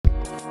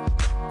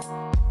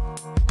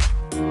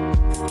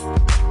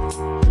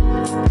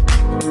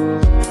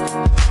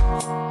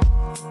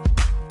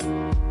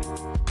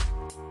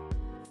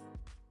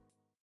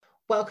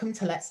welcome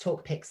to Let's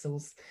Talk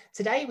Pixels.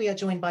 Today we are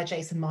joined by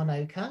Jason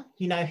Marnocha.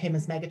 You know him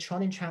as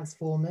Megatron in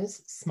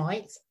Transformers,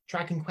 Smite,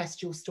 Dragon Quest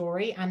Dual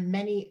Story, and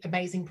many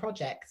amazing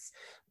projects.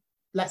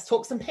 Let's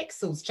talk some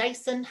pixels.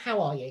 Jason, how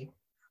are you?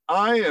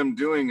 I am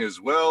doing as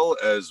well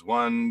as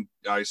one,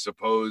 I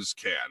suppose,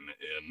 can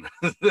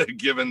in the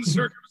given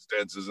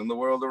circumstances in the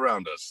world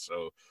around us.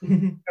 So,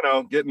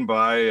 getting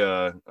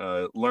by,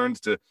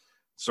 learned to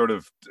sort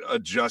of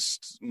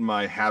adjust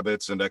my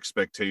habits and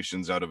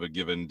expectations out of a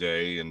given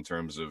day in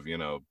terms of,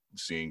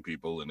 seeing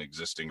people and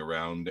existing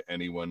around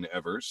anyone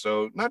ever.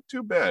 So not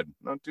too bad,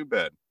 not too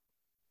bad.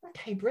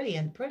 Okay,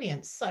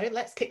 brilliant. So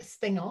let's kick this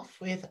thing off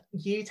with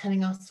you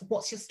telling us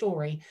what's your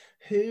story.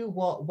 Who,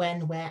 what,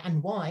 when, where,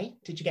 and why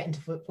did you get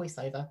into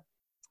voiceover?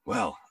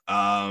 Well,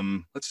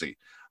 let's see.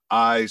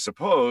 I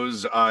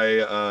suppose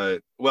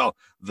the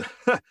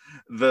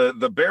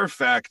bare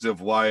fact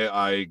of why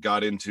I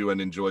got into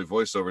and enjoy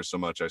voiceover so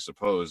much, I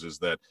suppose, is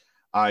that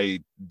I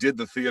did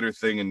the theater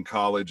thing in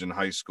college and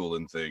high school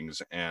and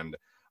things, and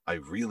I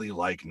really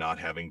like not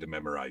having to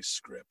memorize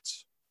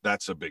scripts.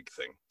 That's a big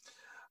thing.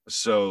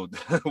 So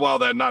while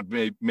that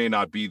may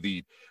not be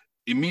the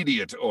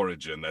immediate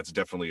origin, that's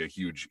definitely a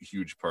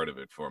huge part of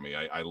it for me.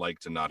 I like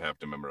to not have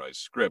to memorize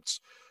scripts.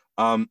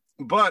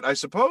 But I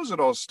suppose it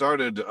all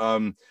started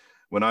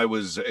when I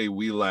was a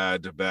wee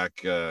lad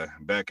back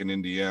in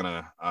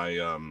Indiana.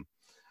 I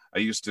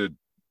used to,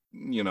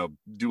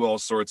 do all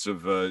sorts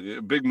of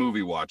big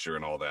movie watcher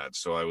and all that.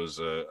 So I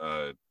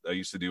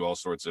used to do all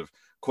sorts of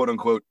quote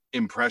unquote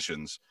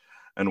impressions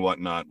and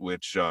whatnot,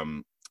 which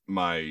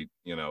my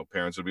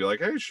parents would be like,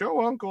 hey,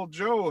 show Uncle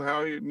Joe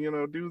how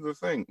you do the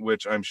thing,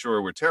 which I'm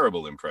sure were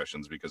terrible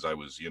impressions because I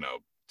was 10.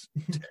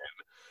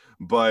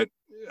 But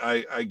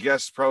I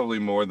guess probably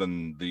more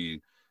than the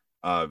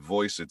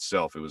voice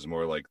itself, it was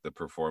more like the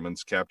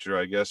performance capture,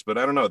 I guess. But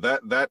I don't know,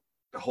 that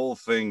whole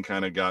thing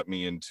kind of got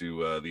me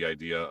into the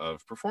idea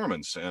of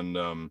performance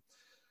and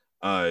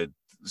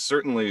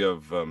certainly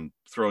of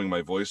throwing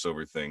my voice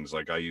over things.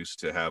 Like I used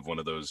to have one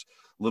of those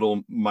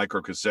little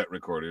micro cassette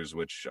recorders,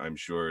 which I'm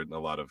sure a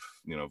lot of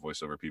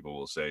voiceover people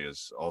will say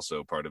is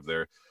also part of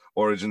their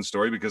origin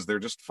story because they're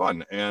just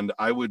fun. And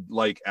I would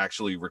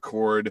actually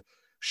record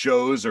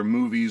shows or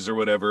movies or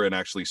whatever and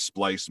actually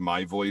splice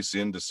my voice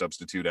in to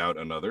substitute out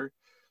another.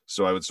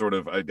 So I would sort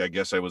of, I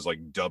guess I was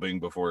like dubbing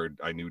before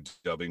I knew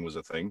dubbing was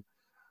a thing.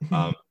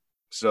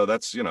 So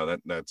that's,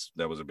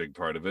 that was a big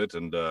part of it.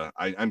 And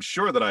I'm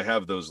sure that I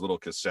have those little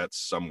cassettes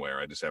somewhere.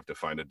 I just have to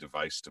find a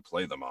device to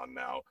play them on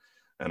now.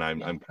 And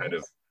I'm kind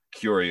of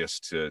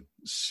curious to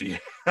see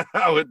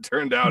how it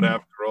turned out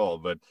after all.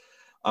 But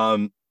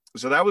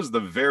so that was the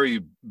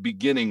very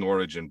beginning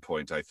origin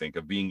point, I think,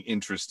 of being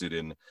interested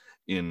in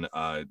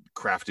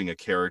crafting a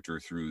character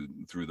through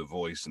the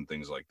voice and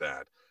things like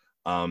that.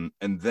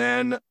 And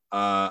then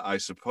I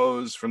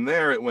suppose from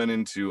there it went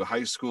into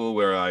high school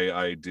where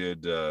I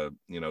did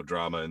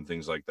drama and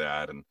things like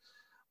that, and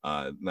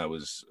that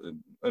was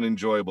an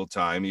enjoyable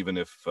time, even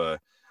if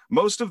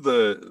most of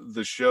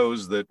the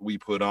shows that we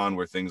put on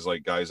were things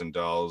like Guys and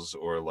Dolls,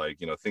 or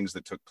things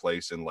that took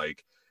place in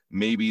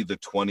maybe the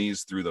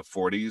 20s through the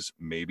 40s,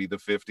 maybe the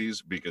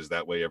 50s, because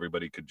that way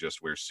everybody could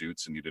just wear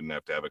suits and you didn't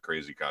have to have a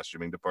crazy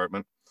costuming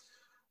department.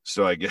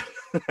 So I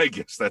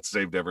guess that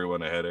saved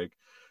everyone a headache.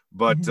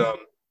 But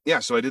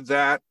so I did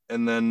that.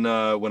 And then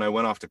when I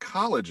went off to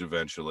college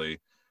eventually,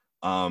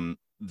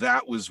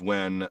 that was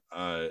when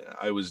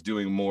I was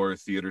doing more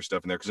theater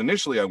stuff in there. Because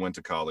initially I went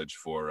to college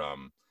for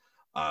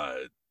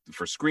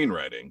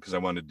screenwriting because I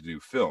wanted to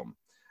do film.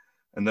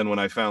 And then when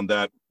I found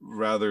that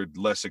rather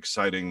less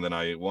exciting than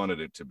I wanted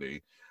it to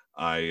be,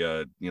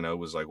 I,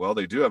 was like, well,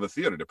 they do have a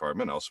theater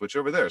department. I'll switch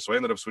over there. So I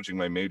ended up switching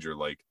my major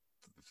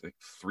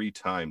 3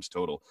 times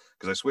total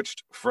because I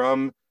switched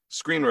from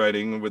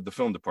screenwriting with the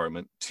film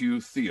department to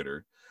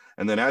theater.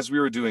 And then as we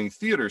were doing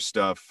theater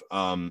stuff,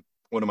 one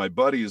of my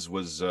buddies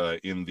was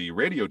in the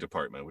radio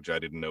department, which I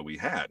didn't know we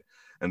had.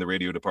 And the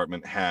radio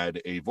department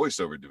had a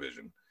voiceover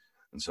division.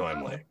 And so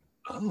I'm like,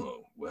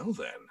 oh, well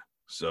then.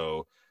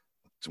 So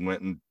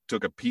went and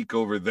took a peek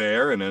over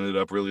there and ended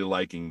up really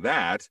liking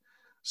that.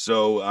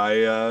 So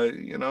I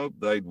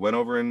went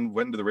over and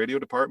went into the radio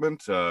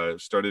department,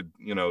 started,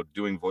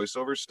 doing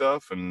voiceover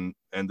stuff, and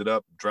ended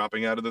up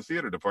dropping out of the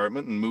theater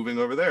department and moving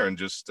over there, and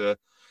just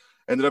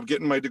ended up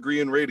getting my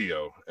degree in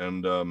radio.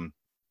 And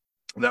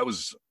that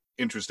was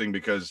interesting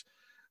because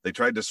they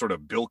tried to sort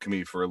of bilk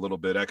me for a little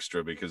bit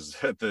extra, because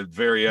at the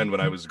very end when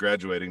I was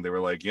graduating, they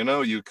were like,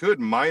 you could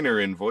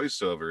minor in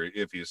voiceover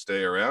if you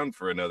stay around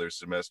for another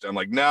semester. I'm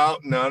like, no,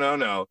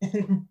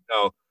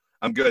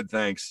 I'm good,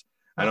 thanks.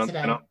 I don't,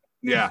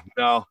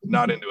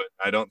 not into it.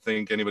 I don't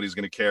think anybody's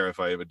going to care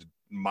if I have a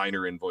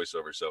minor in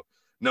voiceover. So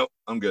no,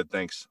 I'm good,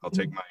 thanks. I'll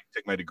take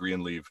my degree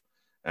and leave.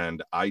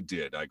 And I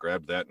did. I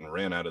grabbed that and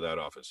ran out of that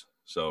office.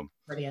 So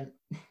brilliant.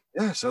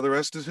 Yeah, so the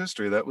rest is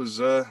history. That was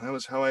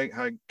how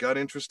I got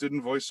interested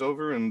in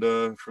voiceover,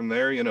 and from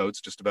there,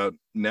 it's just about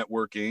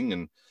networking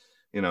and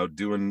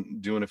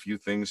doing a few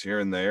things here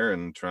and there,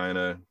 and trying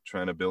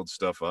to build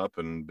stuff up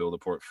and build a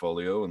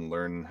portfolio and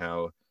learn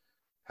how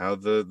how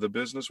the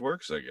business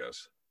works, I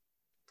guess.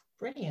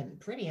 Brilliant,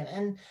 brilliant.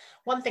 And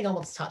one thing I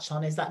want to touch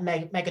on is that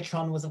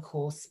Megatron was, of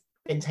course,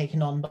 been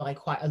taken on by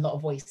quite a lot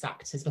of voice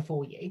actors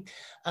before you.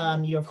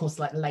 You're, of course,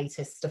 like the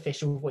latest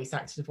official voice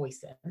actor to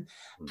voice him.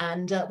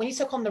 And when you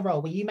took on the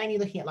role, were you mainly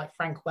looking at like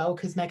Frank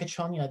Welker's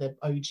Megatron, you know, the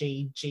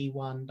OG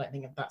G1? Don't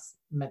think that's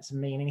meant to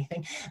mean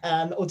anything.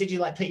 Or did you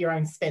like put your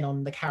own spin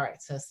on the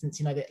character, since,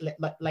 you know,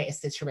 the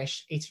latest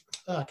iteration,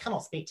 I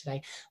cannot speak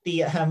today,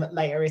 the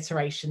later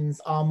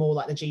iterations are more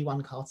like the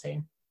G1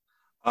 cartoon?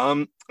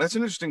 That's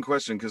an interesting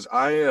question, because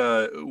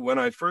I when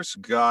I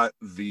first got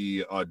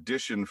the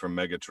audition from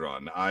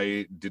Megatron,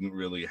 I didn't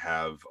really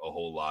have a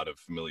whole lot of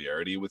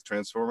familiarity with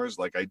Transformers.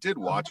 Like, I did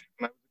watch it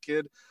when I was a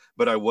kid,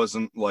 but I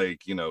wasn't,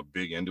 like, you know,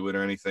 big into it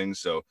or anything.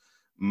 So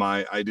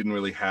I didn't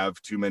really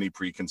have too many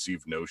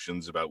preconceived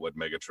notions about what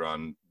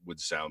Megatron would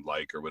sound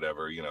like or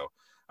whatever. You know,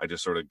 I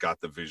just sort of got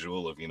the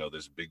visual of, you know,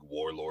 this big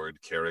warlord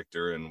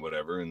character and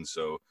whatever. And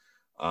so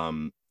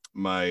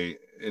my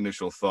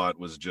initial thought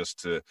was just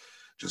to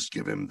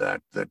give him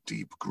that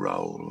deep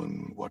growl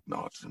and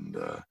whatnot. And,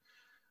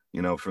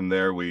 you know, from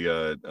there, we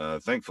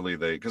thankfully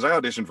because I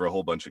auditioned for a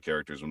whole bunch of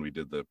characters when we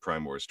did the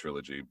Prime Wars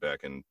trilogy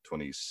back in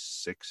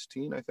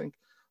 2016, I think.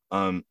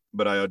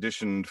 But I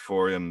auditioned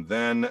for him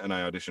then, and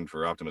I auditioned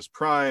for Optimus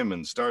Prime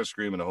and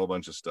Starscream and a whole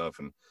bunch of stuff.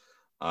 And,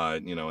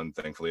 you know, and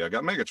thankfully I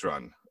got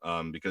Megatron,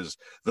 because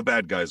the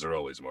bad guys are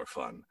always more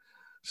fun.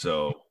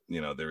 So,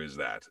 you know, there is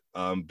that.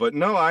 But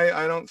no,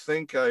 I don't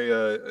think they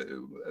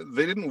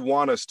didn't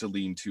want us to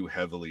lean too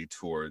heavily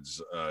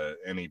towards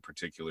any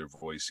particular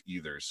voice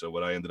either. So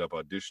what I ended up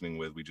auditioning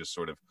with, we just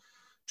sort of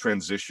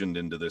transitioned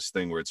into this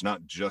thing where it's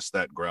not just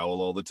that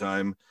growl all the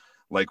time.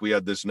 Like, we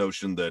had this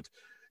notion that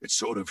it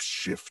sort of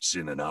shifts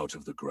in and out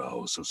of the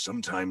growl. So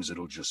sometimes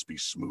it'll just be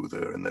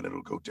smoother, and then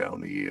it'll go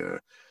down the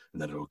ear, and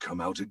then it'll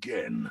come out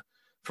again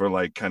for,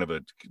 like, kind of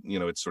a, you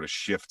know, it sort of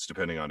shifts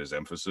depending on his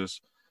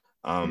emphasis.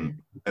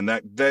 And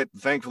that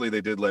thankfully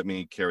they did let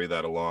me carry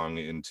that along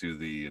into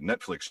the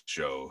Netflix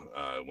show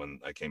when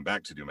I came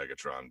back to do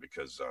Megatron,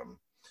 because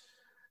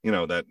you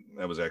know, that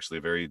was actually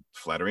a very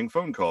flattering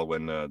phone call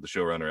when the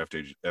showrunner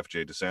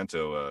FJ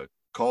DeSanto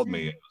called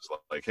me. It was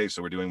like, hey,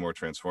 so we're doing more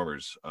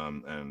Transformers,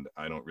 and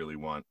I don't really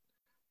want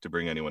to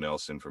bring anyone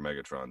else in for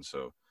Megatron.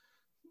 So,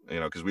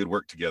 you know, because we had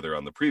worked together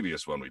on the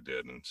previous one we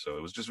did, and so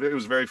it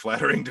was very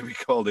flattering to be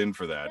called in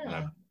for that. And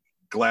I'm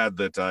glad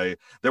that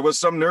there was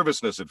some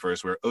nervousness at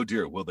first where, oh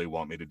dear, will they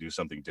want me to do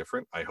something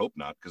different? I hope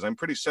not, because I'm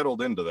pretty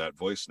settled into that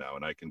voice now,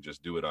 and I can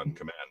just do it on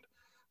command.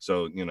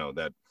 So, you know,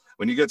 that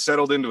when you get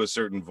settled into a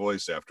certain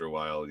voice after a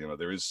while, you know,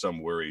 there is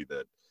some worry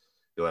that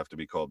you'll have to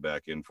be called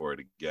back in for it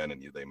again,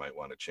 and they might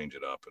want to change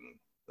it up, and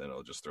then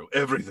it'll just throw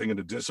everything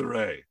into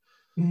disarray.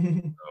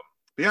 But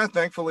yeah,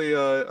 thankfully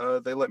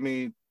they let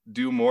me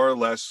do more or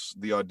less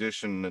the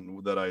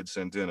audition that I had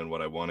sent in and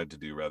what I wanted to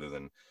do, rather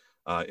than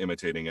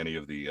imitating any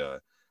of the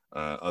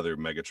other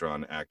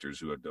Megatron actors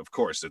who had, of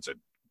course, it's a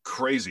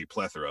crazy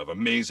plethora of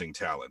amazing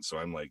talent. So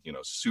I'm, like, you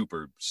know,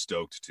 super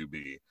stoked to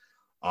be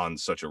on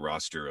such a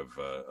roster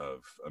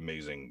of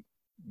amazing,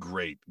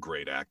 great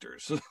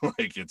actors.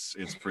 Like, it's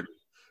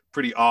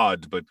pretty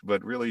odd,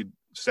 but really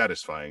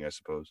satisfying, I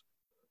suppose.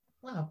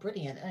 Wow,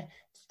 brilliant.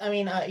 I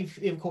mean,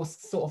 you've of course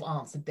sort of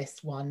answered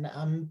this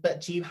one, but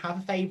do you have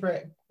a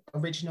favorite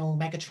original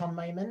Megatron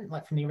moment,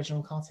 like from the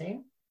original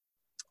cartoon?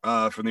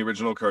 From the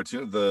original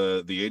cartoon,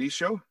 the 80s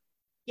show?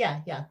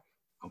 Yeah.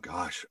 Oh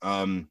gosh.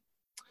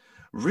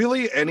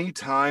 Really,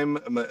 anytime.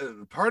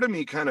 Part of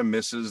me kind of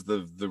misses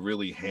the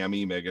really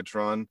hammy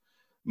Megatron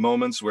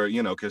moments where,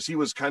 you know, because he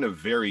was kind of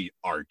very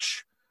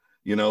arch,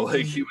 you know,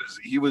 like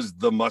he was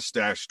the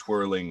mustache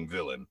twirling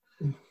villain.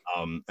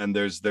 And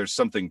there's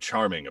something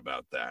charming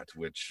about that,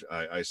 which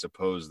I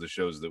suppose the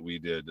shows that we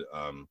did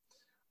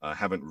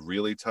haven't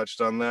really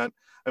touched on that.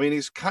 I mean,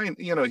 he's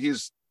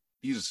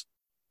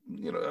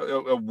you know,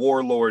 a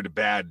warlord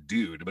bad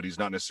dude, but he's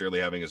not necessarily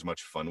having as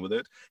much fun with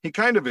it. He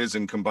kind of is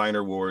in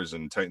Combiner Wars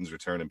and Titans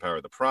Return and Power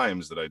of the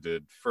Primes that I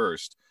did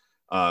first,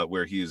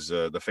 where he's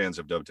the fans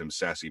have dubbed him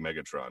Sassy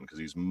Megatron, because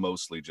he's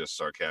mostly just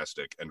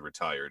sarcastic and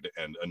retired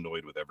and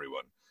annoyed with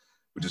everyone,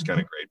 which is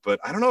kind of great. But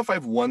I don't know if I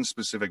have one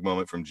specific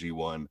moment from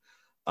G1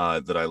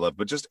 that I love,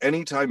 but just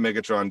anytime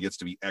Megatron gets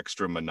to be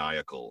extra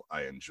maniacal,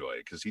 I enjoy,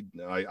 because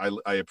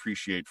I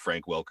appreciate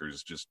Frank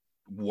Welker's just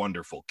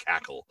wonderful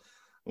cackle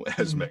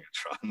as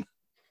Megatron.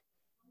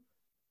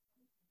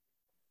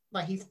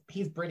 Like,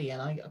 he's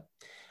brilliant.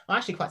 I'm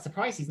actually quite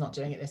surprised he's not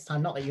doing it this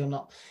time. Not that you're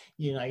not,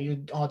 you know,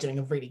 you are doing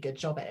a really good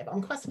job at it, but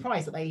I'm quite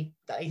surprised that they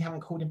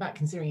haven't called him back,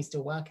 considering he's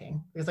still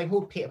working, because they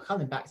called Peter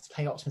Cullen back to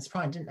play Optimus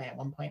Prime, didn't they, at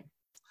one point?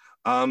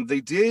 They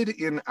did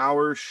in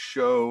our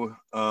show.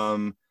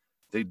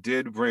 They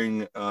did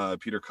bring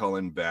Peter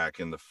Cullen back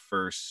in the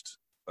first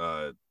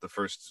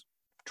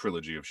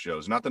trilogy of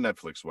shows, not the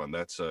Netflix one.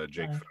 That's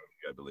Jake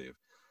Fowey, I believe,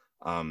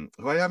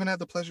 who I haven't had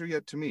the pleasure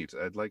yet to meet.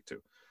 I'd like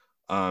to.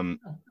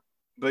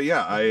 But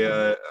yeah,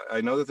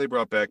 I know that they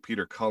brought back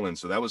Peter Cullen,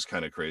 so that was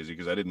kind of crazy,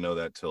 because I didn't know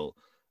that till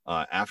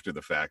after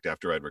the fact,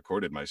 after I'd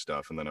recorded my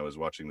stuff, and then I was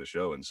watching the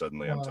show, and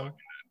suddenly I'm talking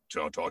to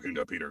talking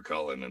to Peter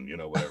Cullen and,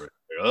 whatever.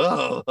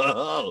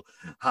 Oh,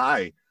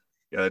 hi.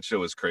 Yeah, that show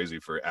was crazy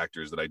for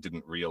actors that I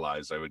didn't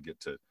realize I would get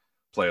to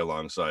play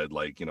alongside,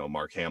 like,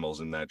 Mark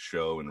Hamill's in that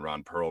show and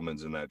Ron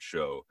Perlman's in that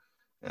show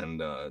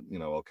and,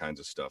 all kinds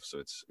of stuff.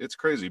 So it's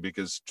crazy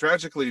because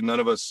tragically none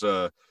of us,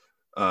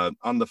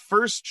 on the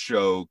first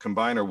show,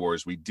 Combiner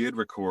Wars, we did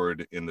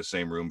record in the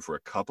same room for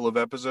a couple of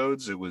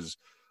episodes. It was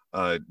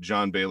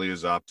John Bailey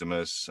as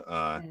Optimus,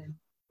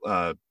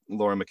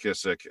 Laura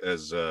McKissick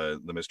as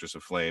the Mistress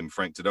of Flame,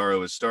 Frank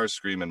Todaro as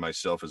Starscream, and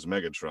myself as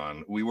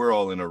Megatron. We were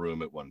all in a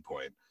room at one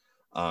point,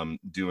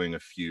 doing a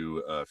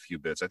few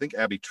bits. I think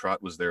Abby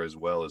Trott was there as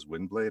well as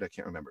Windblade. I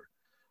can't remember.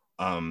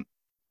 Lana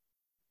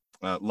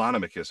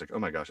McKissick. Oh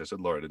my gosh, I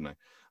said Laura, didn't I?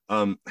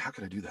 How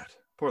could I do that?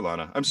 Poor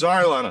Lana. I'm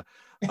sorry, Lana.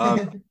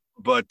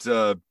 But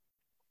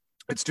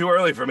it's too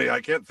early for me. I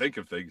can't think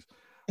of things.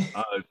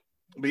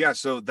 But yeah,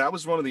 so that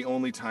was one of the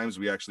only times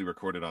we actually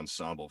recorded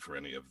ensemble for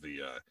any of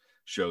the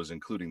shows,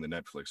 including the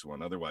Netflix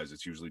one. Otherwise,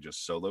 it's usually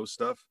just solo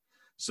stuff.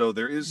 So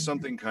there is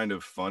something kind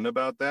of fun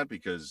about that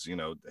because,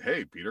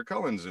 hey, Peter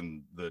Cullen's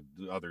in the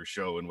other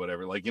show and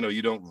whatever. Like,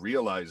 you don't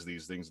realize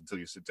these things until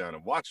you sit down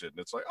and watch it. And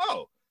it's like,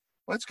 oh,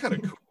 well, that's kind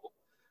of cool,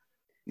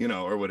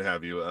 or what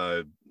have you.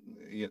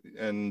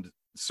 And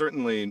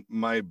certainly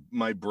my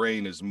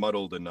brain is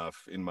muddled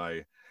enough in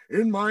my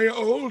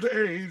old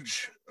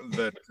age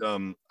that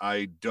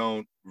I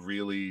don't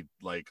really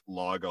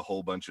log a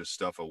whole bunch of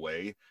stuff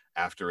away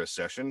after a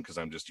session because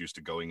I'm just used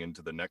to going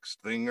into the next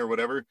thing or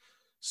whatever.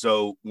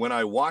 So when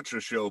I watch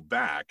a show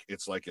back,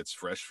 it's like it's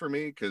fresh for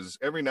me because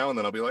every now and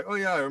then I'll be like, oh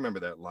yeah, I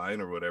remember that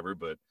line or whatever.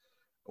 But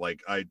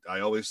I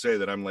always say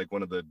that I'm like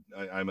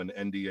I'm an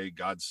NDA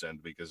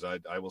godsend because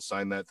I will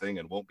sign that thing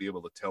and won't be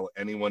able to tell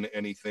anyone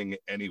anything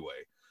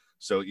anyway.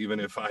 So even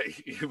if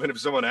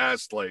someone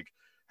asked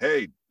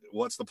hey,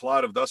 what's the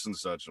plot of thus and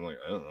such? I'm like,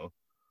 I don't know.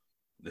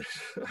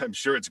 I'm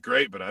sure it's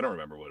great, but I don't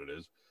remember what it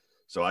is.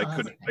 So I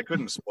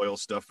couldn't spoil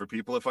stuff for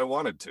people if I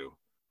wanted to.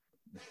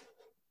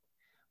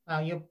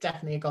 Well, you're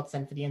definitely a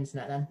godsend for the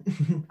internet then.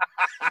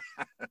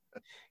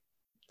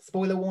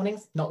 Spoiler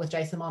warnings, not with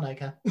Jason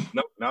Marnocha.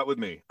 Nope, not with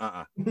me.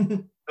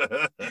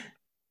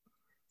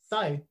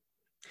 So,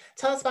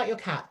 tell us about your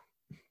cat.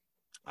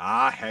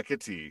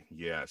 Hecate.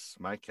 Yes,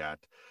 my cat.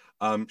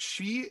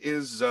 She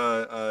is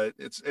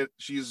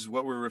she's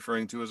what we're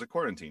referring to as a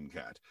quarantine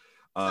cat.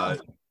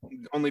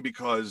 Only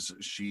because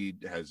she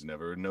has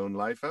never known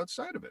life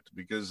outside of it.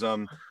 Because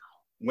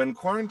when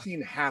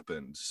quarantine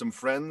happened, some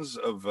friends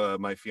of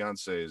my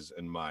fiance's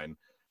and mine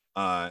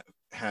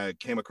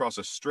came across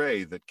a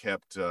stray that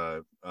kept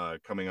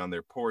coming on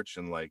their porch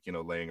and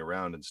laying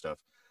around and stuff.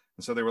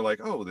 And so they were like,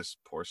 oh, this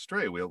poor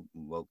stray, well,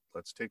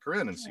 let's take her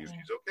in and see if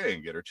she's okay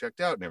and get her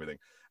checked out and everything.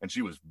 And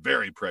she was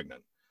very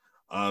pregnant.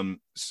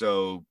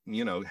 So,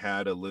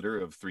 had a litter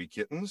of 3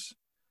 kittens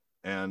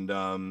and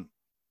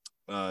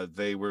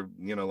they were,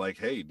 like,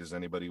 hey, does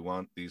anybody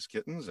want these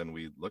kittens? And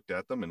we looked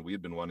at them and we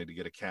had been wanting to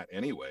get a cat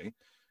anyway.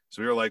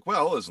 So we were like,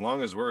 well, as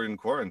long as we're in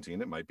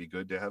quarantine, it might be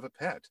good to have a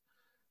pet,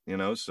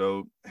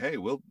 so, hey,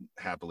 we'll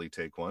happily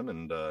take one.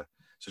 And so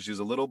she's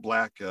a little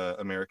black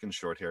American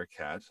short hair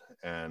cat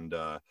and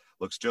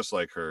looks just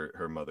like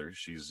her mother.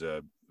 She's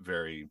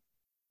very,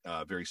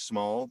 very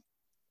small,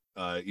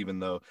 even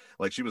though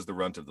she was the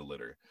runt of the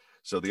litter.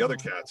 So the other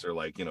cats are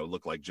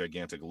look like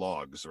gigantic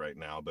logs right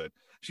now, but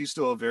she's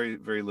still a very,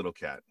 very little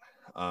cat.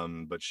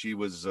 But she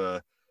was,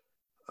 oh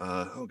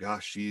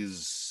gosh,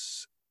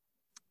 she's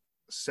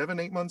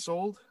 7-8 months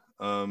old.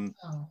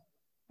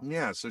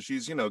 Yeah, so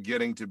she's,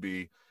 getting to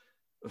be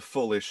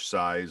fullish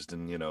sized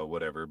and,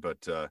 whatever.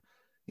 But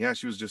yeah,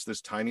 she was just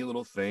this tiny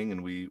little thing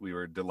and we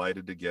were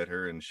delighted to get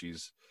her, and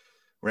she's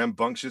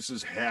rambunctious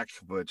as heck,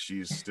 but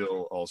she's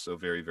still also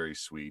very, very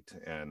sweet.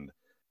 And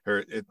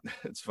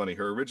it's funny,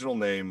 her original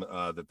name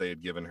that they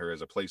had given her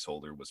as a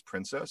placeholder was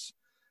Princess,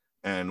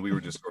 and we were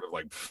just sort of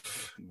like,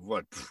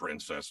 what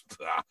princess?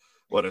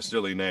 What a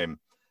silly name.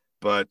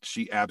 But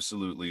she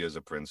absolutely is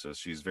a princess.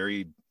 She's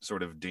very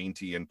sort of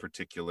dainty and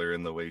particular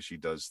in the way she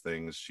does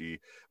things.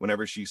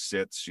 Whenever she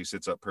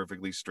sits up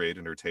perfectly straight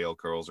and her tail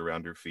curls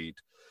around her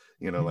feet.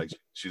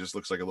 She just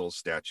looks like a little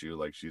statue.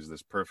 Like she's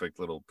this perfect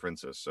little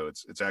princess. So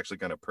it's actually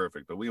kind of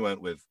perfect. But we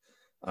went with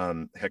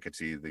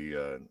Hecate,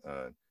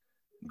 the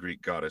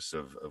Greek goddess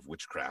of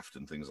witchcraft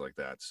and things like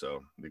that.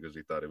 So because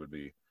we thought it would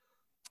be,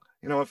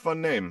 a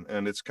fun name,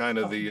 and it's kind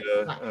of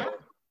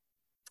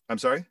I'm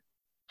sorry.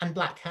 And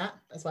black cat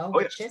as well.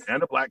 Oh yes,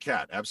 and a black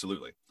cat,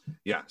 absolutely.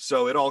 Yeah,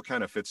 so it all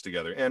kind of fits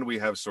together, and we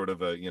have sort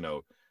of a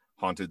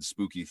haunted,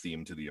 spooky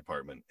theme to the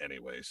apartment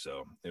anyway.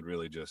 So it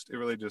really just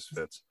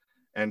fits.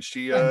 And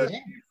she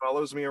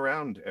follows me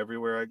around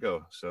everywhere I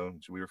go. So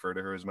we refer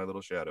to her as my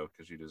little shadow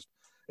because she just,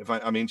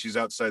 she's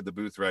outside the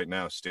booth right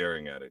now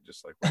staring at it,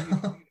 just like, what are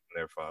you doing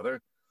there,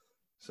 Father?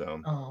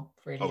 So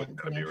brilliant.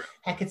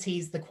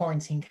 Hecate's the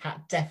quarantine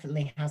cat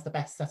definitely has the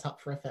best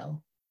setup for a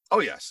film. Oh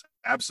yes,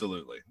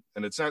 absolutely.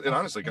 And it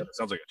honestly kind of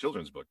sounds like a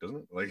children's book, doesn't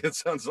it? Like it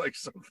sounds like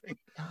something.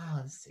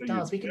 It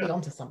does. We could Yeah, be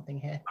onto something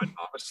here.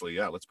 honestly,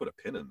 yeah. Let's put a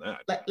pin in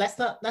that. Let's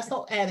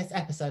not air this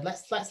episode.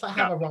 Let's like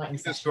have a writing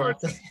session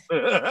after.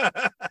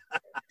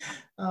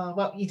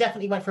 Well, you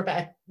definitely went for a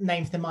better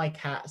name than my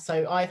cat.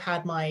 So I've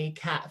had my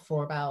cat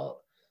for about,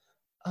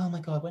 oh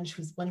my god, when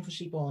was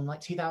she born? Like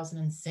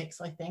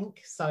 2006, I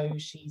think. So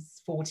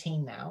she's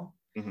 14 now.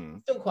 Mm-hmm.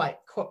 Still quite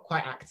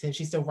active.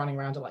 She's still running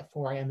around at like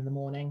 4 a.m. in the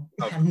morning.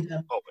 Oh, and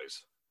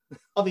always.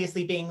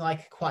 Obviously, being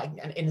like quite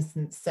an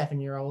innocent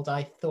 7-year-old,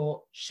 I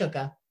thought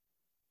Sugar.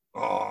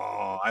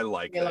 Oh, I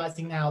like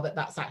realizing now that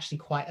that's actually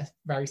quite a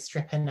very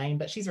stripper name,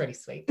 but she's really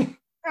sweet.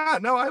 Yeah,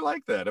 no, I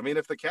like that. I mean,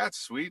 if the cat's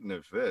sweet and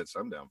it fits,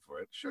 I'm down for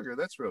it. Sugar,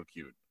 that's real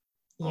cute.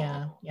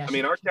 Yeah, yeah. I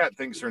mean, our cat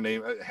thinks her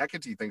name,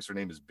 Hecate thinks her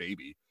name is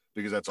Baby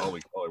because that's all we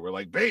call her. We're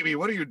like, Baby,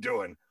 what are you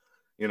doing?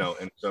 You know,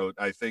 and so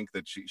I think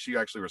that she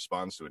actually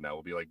responds to it now.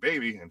 We'll be like,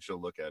 Baby, and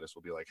she'll look at us.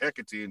 We'll be like,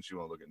 Hecate, and she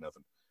won't look at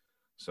nothing.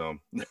 So,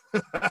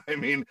 I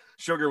mean,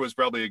 Sugar was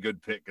probably a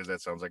good pick because that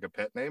sounds like a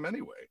pet name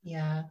anyway.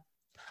 Yeah.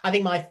 I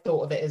think my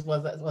thought of it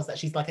was that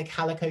she's like a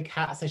calico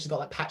cat, so she's got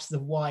like patches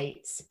of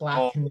white,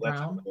 black, and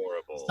brown.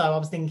 Adorable. So I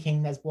was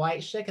thinking there's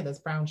white sugar, there's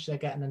brown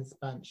sugar, and then there's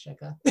burnt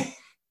sugar.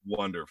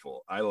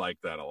 Wonderful. I like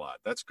that a lot.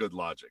 That's good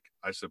logic.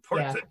 I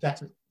support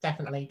that.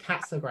 Definitely.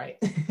 Cats are great.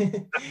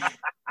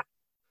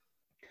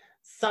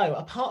 So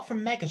apart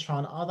from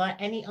Megatron, are there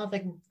any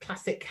other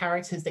classic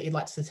characters that you'd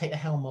like to take the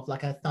helm of,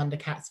 like a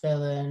Thundercats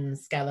villain,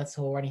 Skeletor,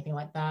 or anything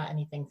like that?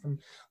 Anything from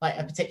like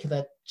a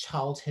particular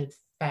childhood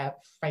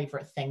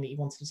favorite thing that you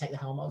wanted to take the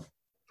helm of?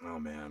 Oh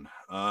man.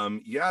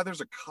 Yeah,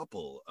 there's a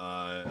couple.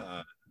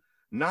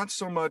 Not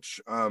so much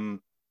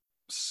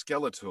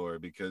Skeletor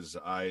because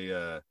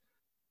I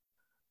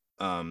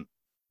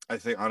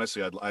think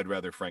honestly I'd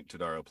rather Frank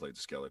Todaro played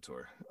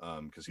Skeletor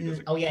because he does.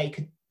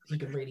 He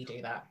could really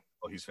do that.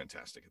 Oh, he's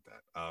fantastic at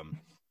that.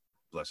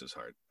 Bless his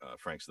heart.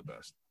 Frank's the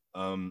best.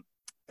 And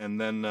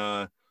then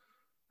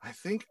I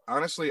think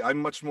honestly I'm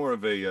much more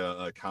of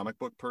a comic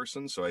book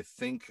person, so I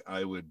think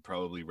I would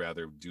probably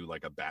rather do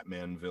like a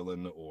Batman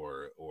villain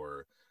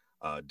or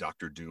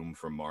Doctor Doom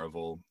from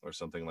Marvel or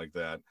something like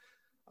that.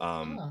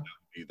 That would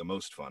be the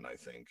most fun, I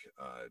think.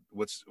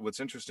 What's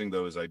interesting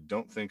though is I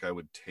don't think I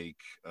would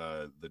take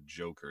the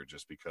Joker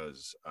just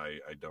because I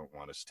don't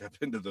want to step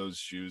into those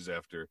shoes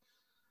after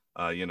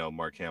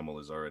Mark Hamill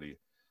is already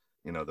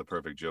the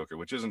perfect Joker,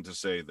 which isn't to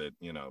say that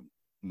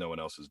no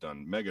one else has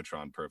done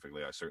Megatron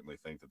perfectly. I certainly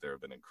think that there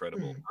have been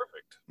incredible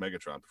perfect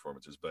Megatron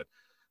performances, but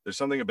there's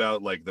something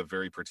about like the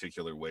very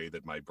particular way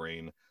that my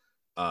brain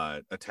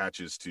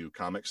attaches to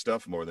comic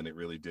stuff more than it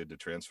really did to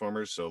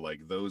Transformers. So like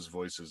those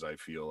voices I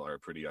feel are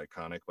pretty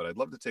iconic, but I'd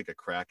love to take a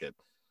crack at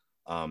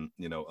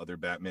other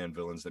Batman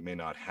villains that may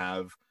not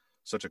have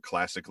such a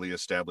classically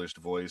established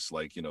voice,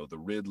 like the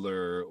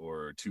Riddler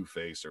or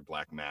Two-Face or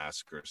Black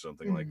Mask or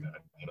something like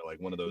that.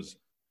 Like one of those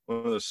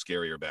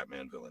scarier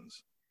Batman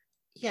villains.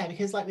 Yeah,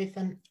 because like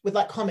with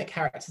like comic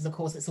characters, of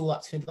course, it's all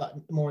up to like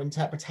more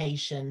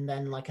interpretation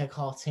than like a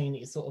cartoon that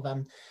you're sort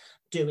of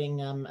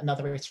doing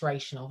another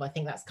iteration of. I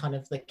think that's kind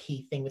of the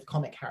key thing with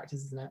comic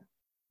characters, isn't it?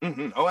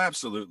 Mm-hmm. Oh,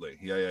 absolutely.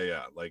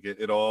 Yeah. Like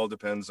it all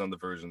depends on the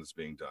version that's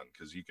being done,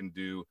 because you can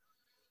do,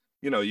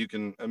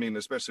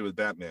 especially with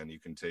Batman, you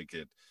can take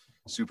it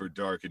super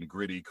dark and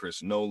gritty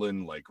Chris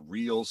Nolan, like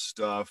real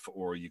stuff,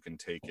 or you can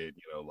take it,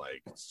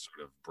 like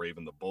sort of Brave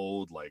and the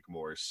Bold, like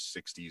more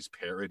 60s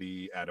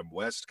parody Adam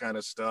West kind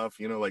of stuff.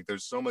 Like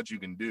there's so much you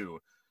can do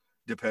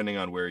depending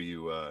on where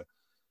you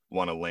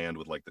want to land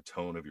with like the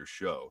tone of your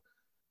show.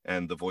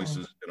 And the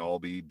voices can all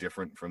be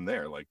different from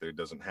there. Like there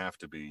doesn't have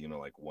to be,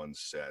 like one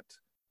set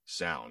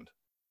sound.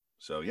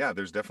 So yeah,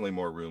 there's definitely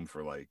more room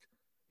for like,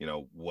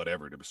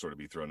 whatever to sort of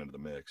be thrown into the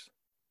mix.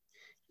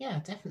 Yeah,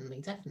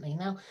 definitely.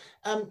 Now,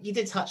 you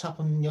did touch up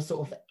on your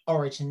sort of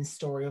origin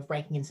story of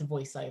breaking into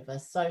voiceover.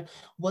 So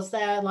was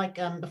there like,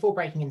 before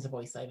breaking into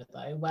voiceover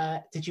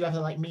though, did you ever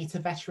like meet a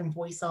veteran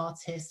voice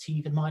artist who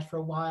you've admired for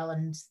a while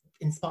and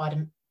inspired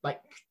him,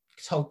 like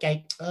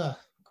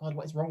God,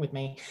 what is wrong with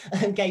me?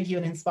 Gave you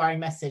an inspiring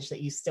message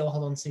that you still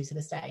hold on to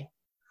this day?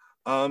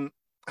 I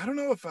don't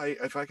know if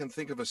I can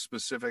think of a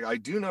specific. I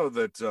do know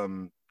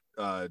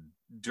that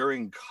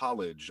during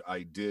college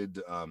I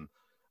did.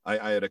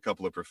 I had a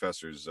couple of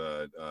professors,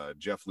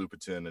 Jeff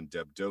Lupetin and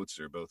Deb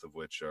Dotzer, both of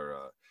which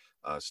are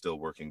still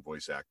working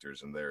voice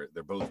actors, and they're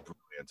both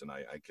brilliant, and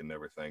I can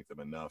never thank them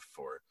enough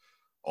for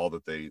all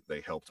that they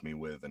helped me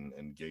with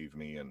and gave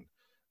me and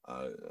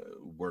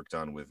worked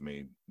on with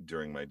me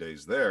during my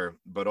days there.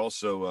 But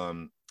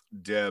also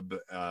Deb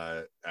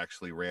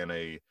actually ran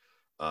a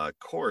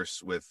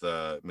course with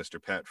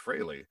Mr. Pat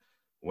Fraley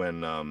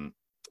when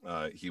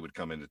he would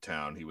come into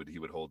town. He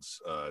would hold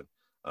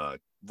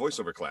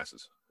voiceover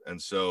classes. And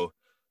so,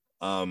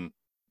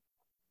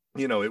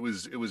 it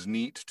was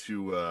neat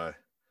to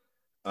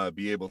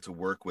be able to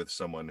work with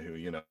someone who,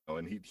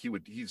 and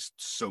he's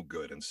so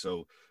good and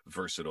so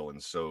versatile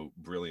and so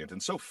brilliant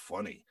and so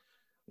funny.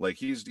 Like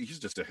he's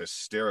just a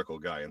hysterical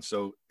guy. And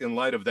so in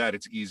light of that,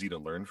 it's easy to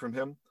learn from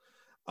him.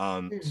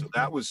 So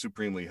that was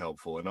supremely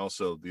helpful. And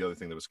also the other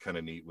thing that was kind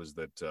of neat was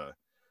that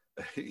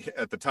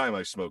at the time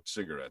I smoked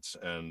cigarettes,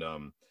 and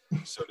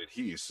so did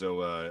he.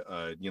 So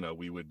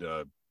we would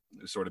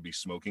sort of be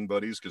smoking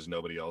buddies because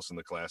nobody else in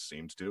the class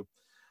seemed to.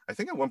 I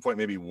think at one point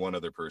maybe one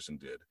other person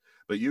did,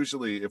 but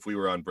usually if we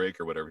were on break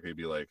or whatever, he'd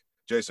be like,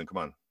 "Jason, come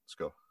on, let's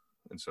go."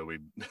 And so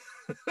we'd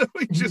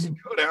just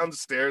go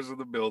downstairs of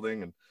the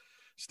building and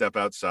step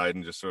outside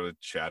and just sort of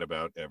chat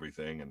about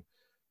everything and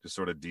just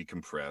sort of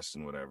decompress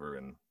and whatever.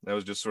 And that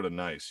was just sort of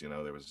nice.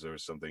 There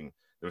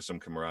was some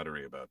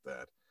camaraderie about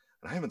that.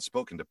 And I haven't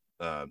spoken to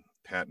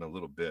Pat in a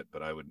little bit,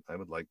 but I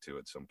would like to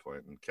at some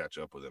point and catch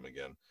up with him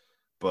again.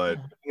 But,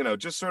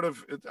 just sort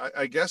of,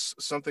 I guess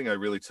something I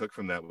really took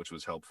from that, which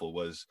was helpful,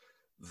 was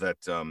that,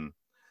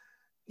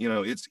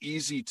 it's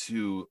easy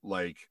to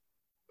like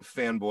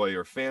fanboy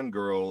or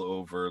fangirl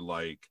over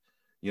like,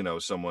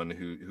 someone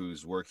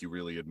whose work you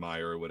really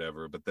admire or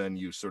whatever, but then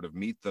you sort of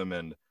meet them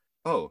and,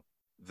 oh,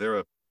 they're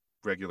a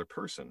regular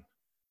person.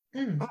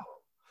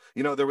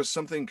 Oh, there was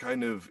something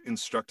kind of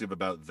instructive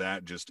about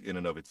that just in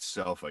and of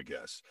itself, I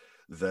guess,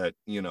 that,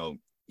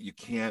 you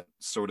can't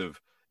sort of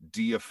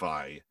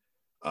deify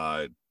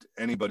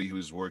anybody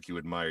whose work you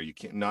admire. You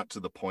can't, not to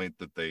the point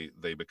that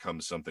they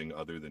become something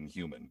other than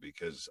human,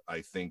 because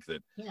I think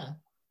that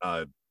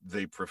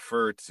they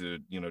prefer to,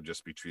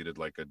 just be treated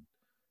like a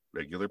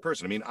regular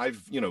person. I mean,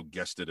 I've,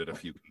 guested at a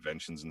few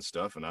conventions and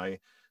stuff, and I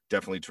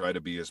definitely try to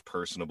be as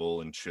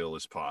personable and chill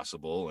as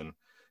possible. And,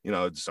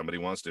 somebody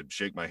wants to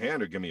shake my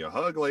hand or give me a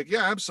hug, like,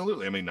 yeah,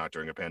 absolutely. I mean, not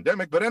during a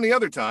pandemic, but any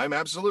other time,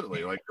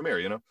 absolutely. Like, come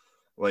here,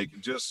 like,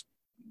 just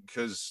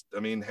because, I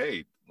mean,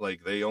 hey,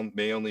 like, they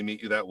may only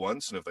meet you that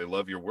once, and if they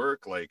love your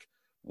work, like,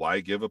 why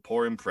give a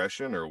poor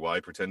impression, or why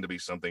pretend to be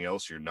something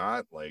else you're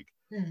not? Like,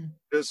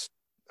 just,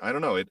 I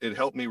don't know. It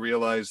helped me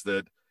realize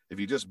that if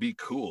you just be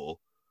cool,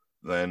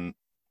 then,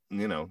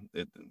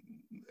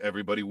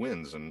 everybody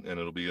wins, and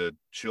it'll be a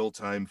chill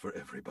time for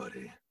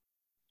everybody.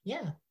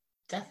 Yeah,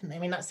 definitely. I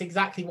mean, that's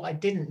exactly what I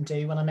didn't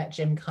do when I met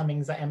Jim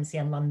Cummings at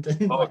MCM London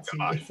 2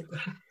 years ago.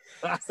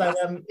 So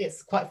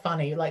it's quite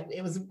funny. Like,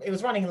 it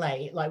was running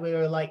late. Like, we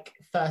were like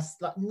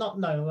first, like, we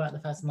weren't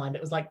the first in line, but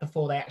it was like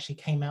before they actually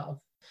came out of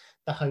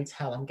the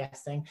hotel, I'm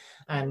guessing,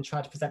 and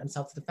tried to present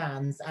themselves to the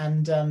fans.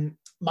 And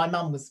my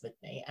mum was with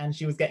me, and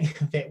she was getting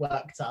a bit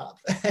worked up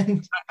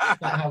and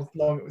like how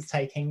long it was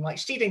taking. Like,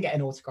 she didn't get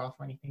an autograph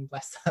or anything,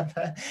 bless her.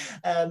 But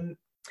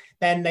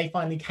then they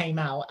finally came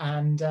out,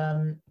 and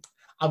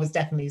I was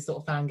definitely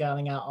sort of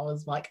fangirling out. I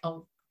was like,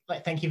 oh,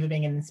 like, thank you for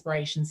being an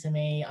inspiration to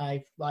me.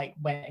 I've like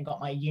went and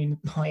got my union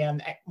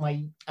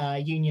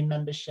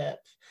membership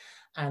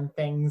and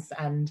things.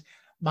 And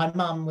my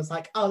mum was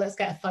like, oh, let's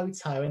get a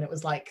photo. And it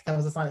was like, there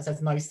was a sign that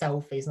says no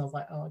selfies. And I was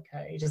like, oh,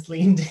 okay. Just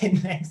leaned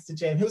in next to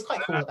Jim. He was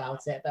quite cool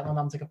about it, but my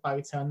mum took a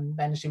photo. And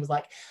then she was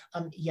like,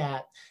 yeah,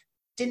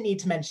 didn't need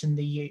to mention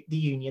the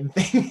union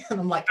thing. And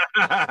I'm like,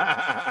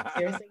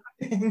 seriously?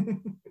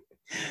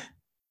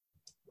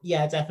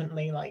 Yeah,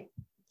 definitely. Like,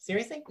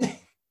 seriously?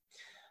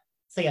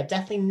 So yeah,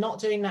 definitely not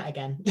doing that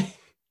again.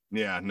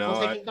 Yeah, no.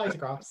 Or taking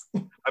photographs.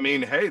 I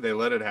mean, hey, they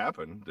let it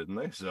happen, didn't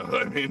they? So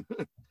I mean.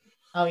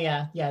 Oh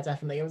yeah,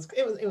 definitely.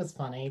 It was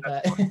funny,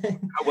 but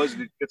how was it?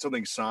 Did you get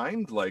something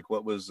signed? Like,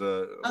 what was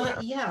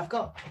yeah, I've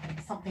got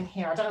something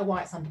here. I don't know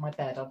why it's under my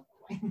bed. I'm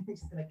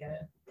just gonna get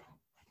it.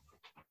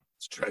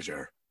 It's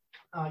treasure.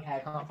 Oh, okay, I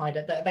can't find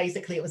it. But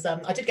basically it was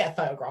I did get a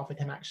photograph with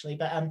him actually,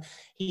 but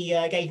he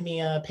gave me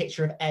a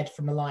picture of Ed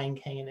from The Lion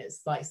King, and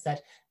it's like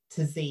said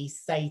to Z,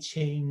 stay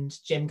tuned,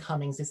 Jim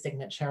Cummings'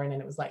 signature, and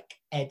then it was like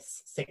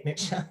Ed's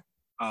signature.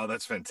 Oh,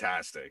 that's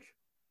fantastic.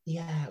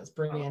 Yeah, it was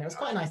brilliant. It was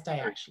quite a nice day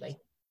actually.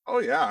 Oh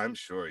yeah, I'm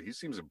sure. He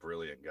seems a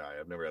brilliant guy.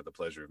 I've never had the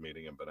pleasure of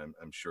meeting him, but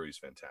I'm sure he's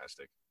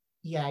fantastic.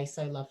 Yeah, he's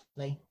so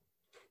lovely.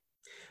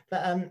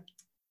 But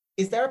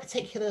is there a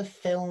particular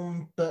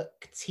film, book,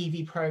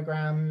 TV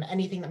program,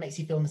 anything that makes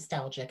you feel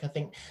nostalgic? I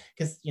think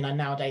because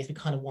nowadays we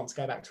kind of want to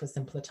go back to a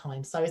simpler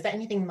time. So is there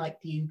anything like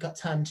you got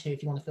turned to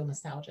if you want to feel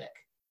nostalgic?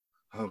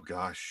 Oh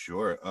gosh,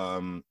 sure.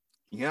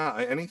 Yeah,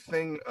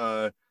 anything.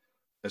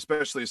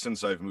 Especially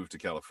since I've moved to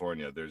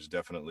California, there's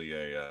definitely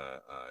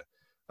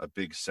a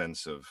big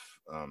sense of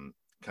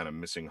kind of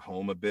missing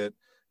home a bit,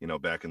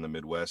 back in the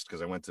Midwest,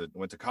 because I went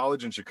to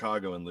college in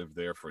Chicago and lived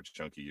there for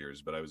chunky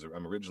years, but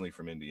I'm originally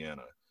from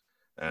Indiana.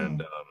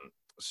 And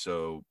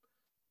so,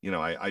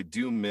 I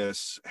do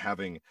miss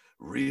having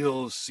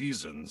real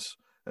seasons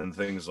and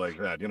things like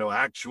that,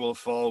 actual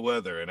fall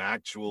weather and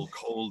actual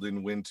cold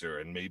in winter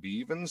and maybe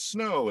even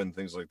snow and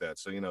things like that.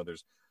 So,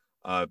 there's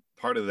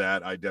part of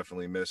that I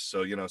definitely miss.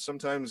 So,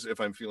 sometimes if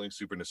I'm feeling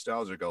super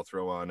nostalgic, I'll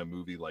throw on a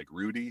movie like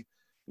Rudy,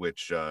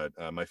 which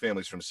my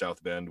family's from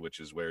South Bend, which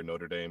is where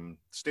Notre Dame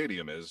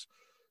Stadium is.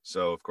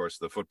 So, of course,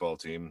 the football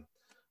team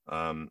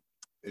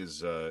is,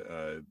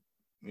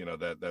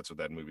 that's what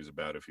that movie's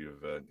about. If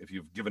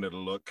you've given it a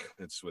look,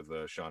 it's with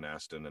Sean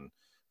Astin and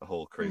a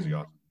whole crazy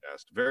awesome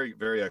cast. Very,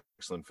 very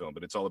excellent film,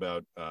 but it's all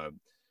about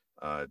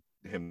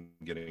him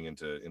getting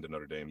into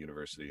Notre Dame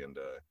University and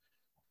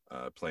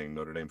playing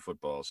Notre Dame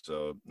football.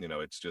 So, you know,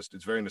 it's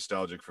very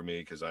nostalgic for me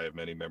because I have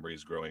many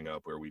memories growing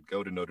up where we'd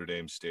go to Notre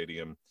Dame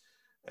Stadium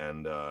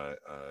and,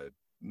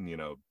 you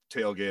know,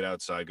 tailgate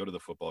outside, go to the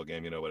football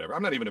game, you know, whatever.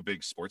 I'm not even a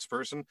big sports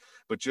person,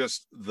 but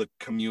just the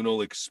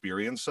communal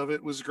experience of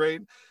it was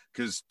great.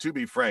 Because to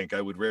be frank,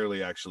 I would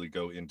rarely actually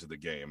go into the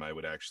game. I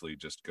would actually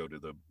just go to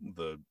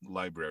the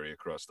library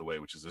across the way,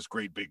 which is this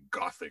great big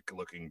Gothic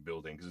looking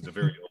building because it's a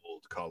very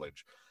old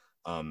college.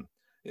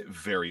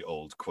 Very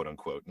old, quote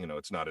unquote. You know,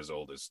 it's not as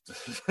old as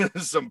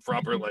some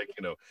proper, like,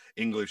 you know,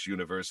 English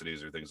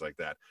universities or things like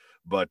that.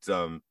 But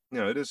you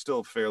know, it is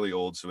still fairly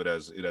old, so it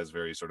has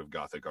very sort of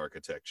Gothic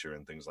architecture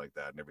and things like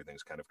that, and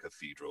everything's kind of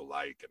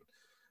cathedral-like and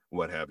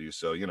what have you.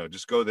 So, you know,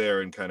 just go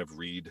there and kind of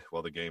read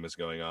while the game is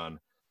going on,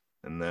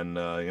 and then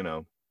you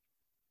know,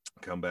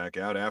 come back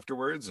out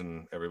afterwards,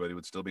 and everybody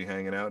would still be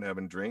hanging out and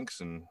having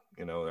drinks, and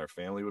you know, our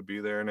family would be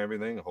there and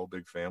everything, a whole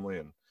big family.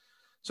 And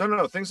so I don't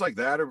know, things like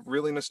that are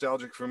really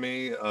nostalgic for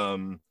me.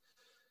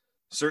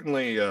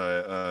 Certainly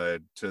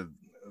to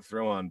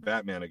throw on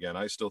Batman again,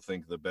 I still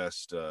think the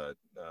best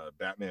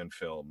Batman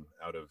film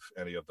out of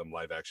any of them,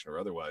 live action or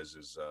otherwise,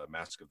 is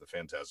Mask of the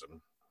Phantasm.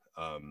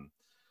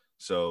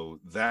 So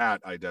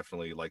that I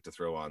definitely like to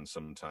throw on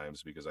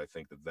sometimes because I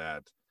think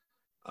that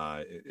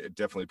it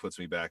definitely puts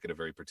me back at a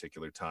very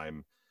particular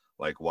time,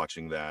 like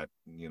watching that,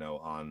 you know,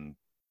 on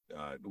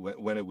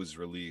when it was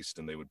released,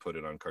 and they would put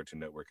it on Cartoon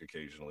Network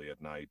occasionally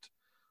at night.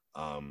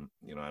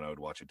 You know, and I would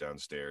watch it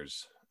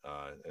downstairs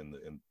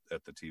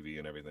at the TV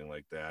and everything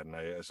like that.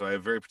 And so I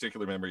have very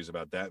particular memories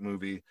about that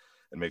movie.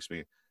 It makes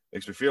me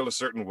feel a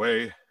certain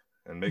way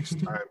and makes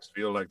times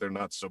feel like they're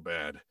not so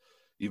bad,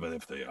 even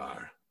if they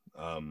are.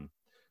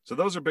 So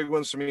those are big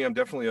ones for me. I'm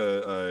definitely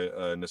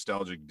a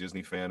nostalgic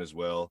Disney fan as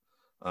well.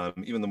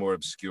 Even the more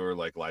obscure,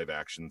 like live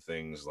action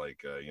things, like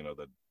you know,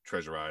 the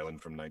Treasure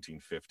Island from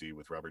 1950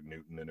 with Robert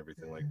Newton and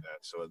everything like that.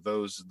 So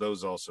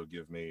those also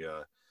give me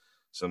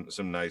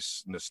some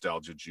nice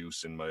nostalgia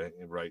juice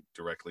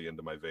directly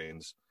into my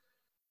veins,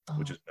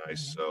 which is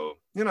nice. So,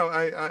 you know,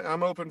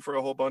 I'm open for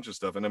a whole bunch of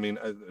stuff. And I mean,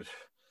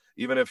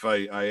 even if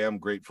I am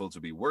grateful to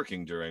be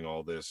working during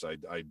all this,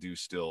 I do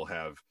still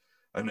have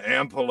an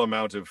ample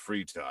amount of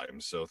free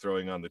time. So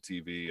throwing on the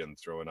TV and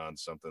throwing on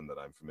something that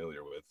I'm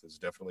familiar with has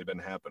definitely been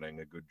happening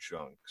a good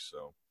chunk.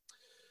 So,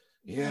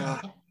 yeah.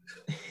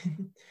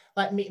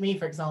 Like me,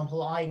 for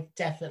example, I've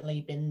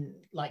definitely been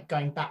like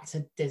going back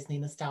to Disney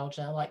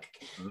nostalgia. Like,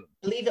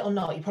 believe it or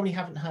not, you probably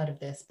haven't heard of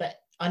this, but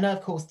I know,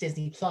 of course,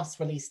 Disney Plus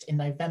released in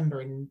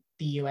November in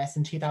the US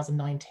in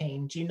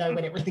 2019. Do you know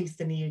when it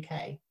released in the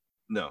UK?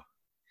 No.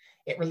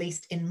 It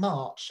released in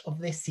March of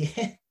this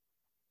year.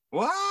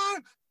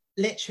 What?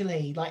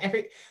 Literally, like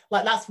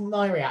that's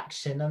my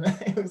reaction, and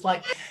it was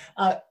like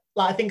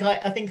I think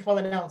I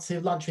went out to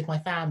lunch with my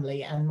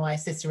family, and my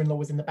sister-in-law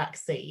was in the back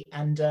seat,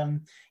 and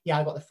yeah,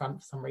 I got the front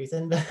for some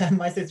reason, but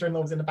my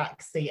sister-in-law was in the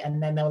back seat,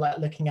 and then they were like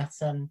looking at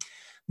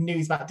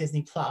news about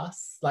Disney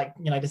Plus, like,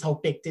 you know, this whole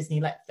big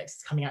Disney Netflix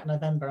is coming out in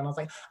November, and I was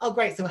like, oh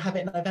great, so we'll have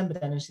it in November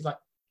then, and she's like,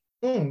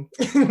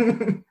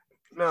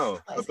 No,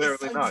 like,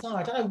 apparently so not. Bizarre.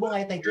 I don't know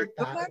why they did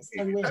that. It's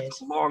so weird.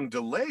 That's a long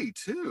delay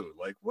too.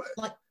 Like what?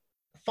 Like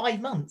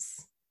 5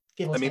 months,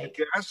 give or take. If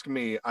you ask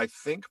me, I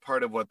think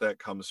part of what that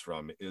comes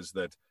from is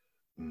that,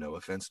 no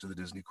offense to the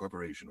Disney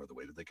Corporation or the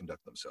way that they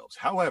conduct themselves,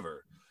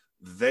 however,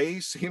 they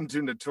seem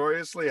to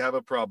notoriously have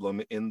a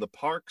problem in the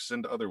parks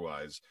and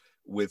otherwise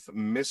with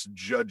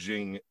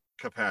misjudging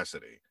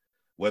capacity.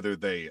 Whether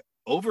they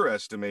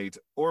overestimate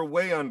or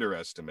way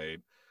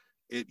underestimate,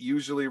 it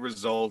usually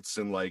results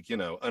in, like, you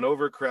know, an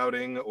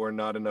overcrowding or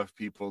not enough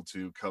people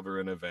to cover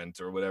an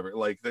event or whatever.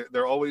 Like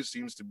there always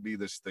seems to be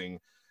this thing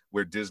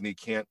where Disney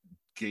can't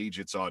gauge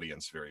its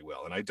audience very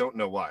well. And I don't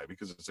know why,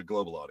 because it's a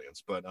global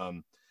audience. But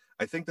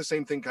I think the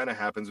same thing kind of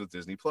happens with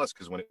Disney Plus,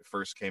 because when it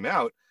first came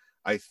out,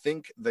 I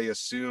think they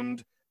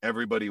assumed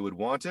everybody would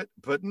want it,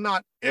 but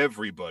not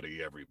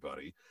everybody.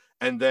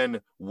 And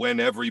then when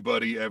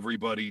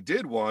everybody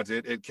did want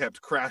it, it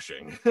kept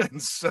crashing.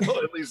 And so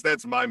at least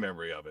that's my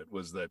memory of it,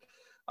 was that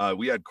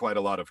we had quite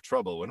a lot of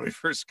trouble when we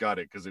first got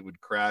it, because it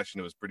would crash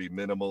and it was pretty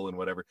minimal and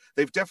whatever.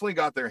 They've definitely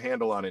got their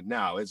handle on it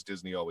now, as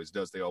Disney always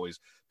does. They always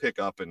pick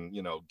up and,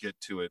 you know, get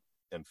to it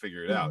and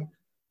figure it out.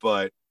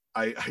 But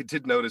I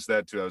did notice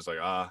that too. I was like,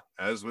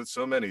 as with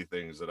so many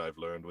things that I've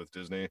learned with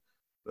Disney,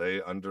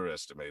 they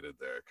underestimated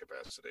their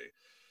capacity.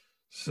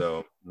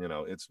 So, you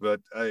know,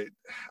 but I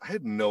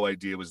had no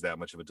idea it was that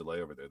much of a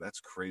delay over there. That's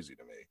crazy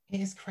to me.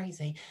 It is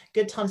crazy.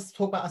 Good times to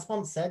talk about our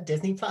sponsor,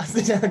 Disney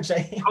Plus. No, I'm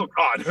joking. Oh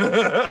God.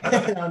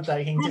 No, I'm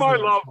joking. Whom I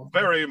love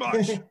very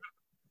much.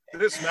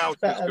 This mouse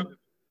is good.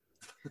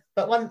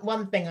 But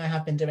one thing I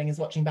have been doing is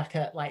watching back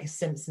at like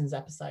Simpsons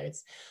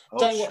episodes.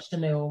 Don't watch the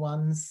newer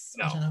ones.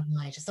 No. I don't know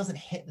why, it just doesn't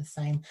hit the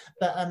same.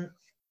 But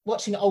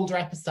watching older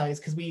episodes,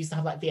 because we used to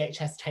have like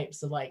VHS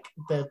tapes of like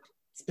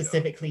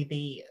specifically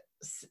the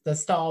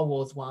Star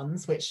Wars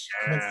ones, which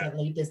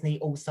coincidentally Disney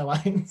also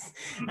owns,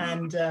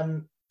 and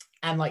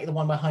like the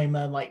one where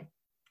Homer like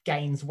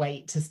gains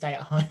weight to stay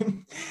at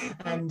home,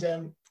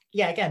 and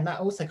yeah, again, that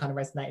also kind of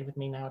resonated with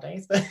me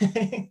nowadays.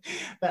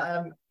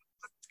 But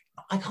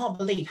I can't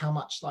believe how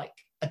much like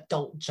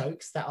adult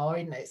jokes there are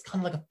in it. It's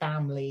kind of like a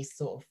family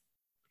sort of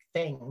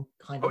thing,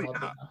 kind of oddly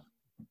enough.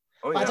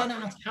 Oh, but yeah. I don't know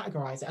how to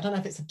categorize it. I don't know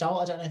if it's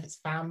adult. I don't know if it's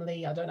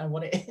family. I don't know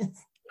what it is.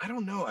 I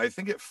don't know. I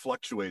think it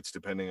fluctuates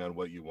depending on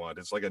what you want.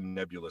 It's like a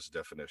nebulous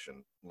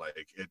definition.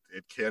 Like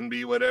it can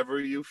be whatever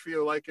you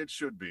feel like it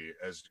should be,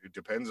 as it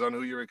depends on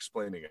who you're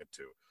explaining it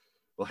to.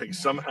 Like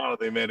somehow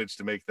they managed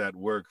to make that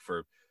work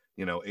for,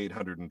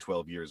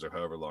 812 years or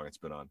however long it's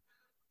been on.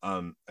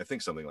 I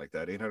think something like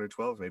that,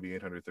 812, maybe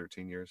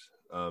 813 years.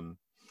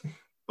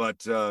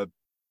 But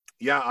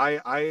yeah,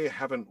 I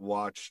haven't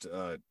watched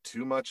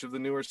too much of the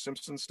newer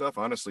Simpsons stuff.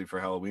 Honestly, for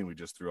Halloween, we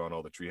just threw on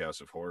all the Treehouse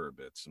of Horror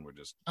bits, and we're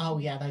just... Oh,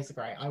 yeah, those are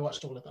great. I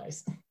watched all of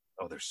those.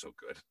 Oh, they're so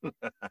good.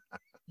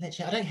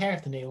 Literally, I don't care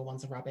if the newer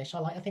ones are rubbish.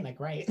 I think they're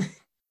great.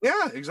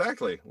 Yeah,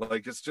 exactly.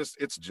 Like it's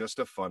just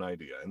a fun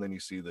idea. And then you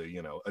see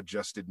the,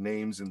 adjusted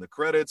names in the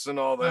credits and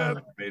all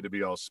that, made to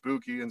be all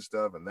spooky and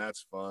stuff, and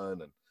that's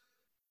fun. And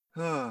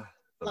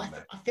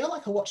I feel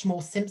like I watched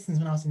more Simpsons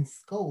when I was in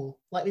school.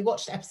 Like we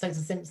watched episodes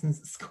of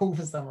Simpsons at school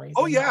for some reason.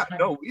 Oh yeah,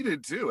 no, we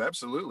did too,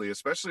 absolutely.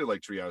 Especially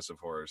like Treehouse of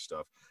Horror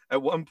stuff.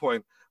 At one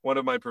point, one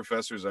of my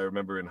professors I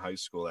remember in high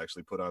school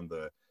actually put on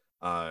the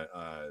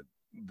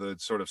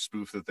sort of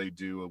spoof that they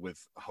do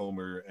with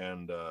Homer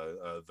and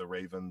the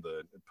Raven,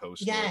 the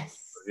poster. Yes.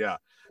 Yeah,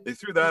 they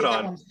threw that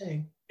on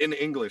in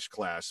English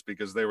class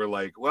because they were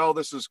like, well,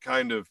 this is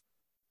kind of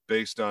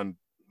based on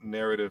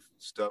narrative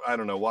stuff. I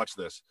don't know, watch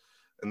this.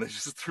 And they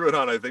just threw it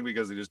on, I think,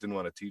 because they just didn't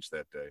want to teach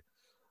that day.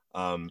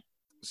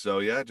 So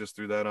yeah, just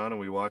threw that on and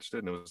we watched it.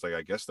 And it was like,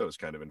 I guess that was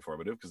kind of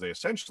informative because they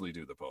essentially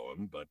do the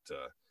poem, but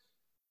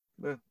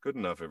good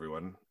enough,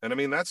 everyone. And I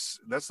mean, that's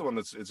the one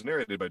it's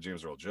narrated by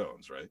James Earl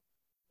Jones, right?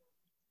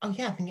 Oh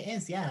yeah, I think it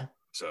is, yeah.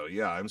 So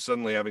yeah, I'm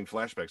suddenly having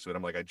flashbacks to it.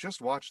 I'm like, I just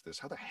watched this.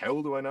 How the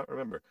hell do I not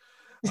remember?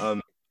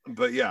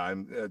 But yeah,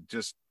 I'm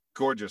just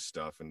gorgeous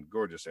stuff and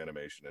gorgeous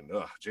animation. And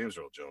James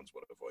Earl Jones,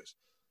 what a voice.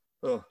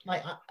 Oh.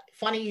 Like,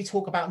 funny you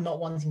talk about not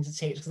wanting to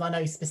teach, because I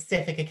know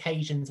specific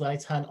occasions where I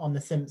turn on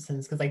The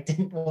Simpsons because I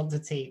didn't want to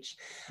teach.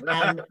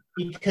 And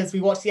because we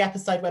watched the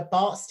episode where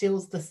Bart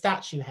steals the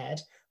statue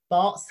head,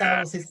 Bart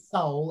sells his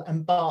soul,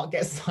 and Bart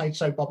gets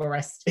Sideshow Bob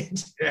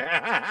arrested.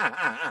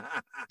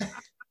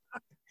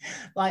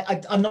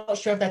 Like, I'm not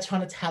sure if they're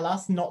trying to tell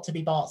us not to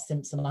be Bart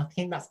Simpson. I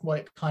think that's what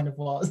it kind of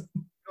was. I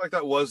feel like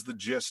that was the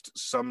gist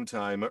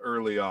sometime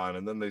early on,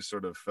 and then they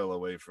sort of fell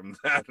away from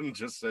that and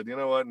just said, you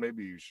know what,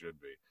 maybe you should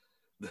be.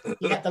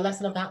 Yeah, the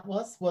lesson of that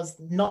was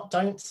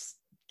don't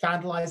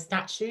vandalize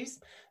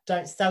statues,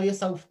 don't sell your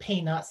soul for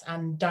peanuts,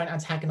 and don't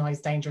antagonize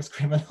dangerous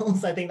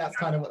criminals. I think that's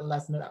kind of what the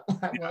lesson of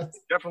that was.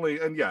 Definitely,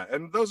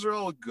 and those are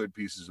all good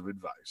pieces of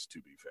advice, to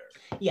be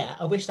fair. Yeah,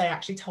 I wish they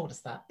actually told us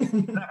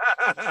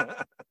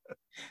that.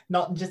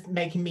 Not just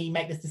making me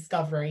make this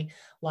discovery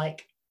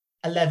like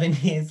 11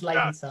 years later.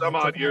 Yeah, some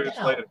odd years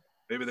later.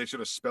 Maybe they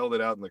should have spelled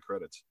it out in the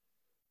credits.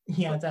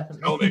 Yeah,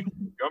 definitely. Tell me, if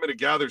you want me to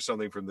gather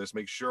something from this,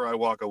 make sure I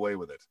walk away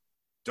with it.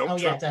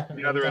 Don't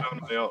definitely, gather it on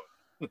my own.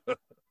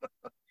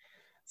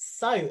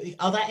 So,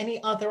 are there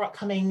any other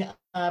upcoming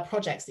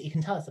projects that you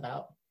can tell us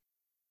about?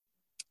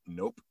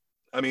 Nope.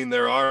 I mean,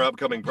 there are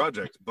upcoming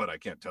projects, but I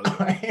can't tell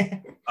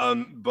you.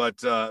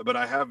 But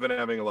I have been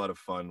having a lot of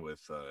fun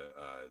with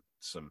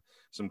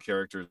some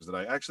characters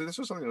that this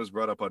was something that was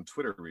brought up on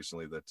Twitter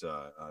recently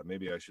that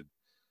maybe I should,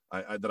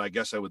 that I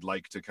guess I would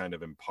like to kind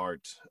of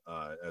impart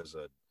as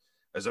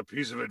a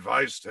piece of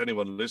advice to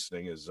anyone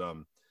listening is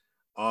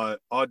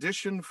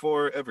audition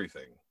for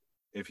everything.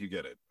 If you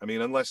get it. I mean,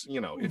 unless,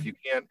 if you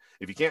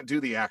can't do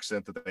the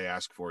accent that they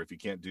ask for, if you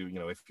can't do,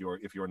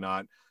 if you're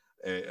not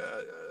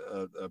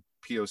a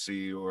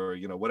POC or,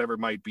 whatever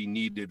might be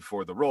needed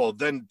for the role,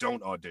 then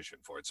don't audition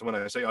for it. So when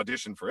I say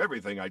audition for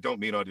everything, I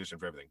don't mean audition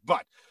for everything,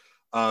 but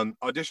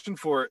audition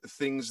for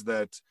things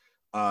that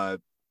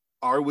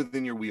are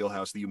within your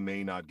wheelhouse that you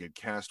may not get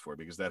cast for,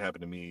 because that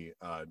happened to me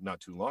not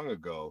too long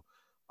ago,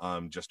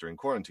 just during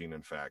quarantine,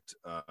 in fact,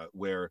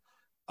 where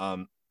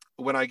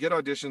when I get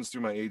auditions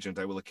through my agent,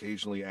 I will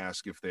occasionally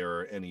ask if there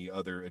are any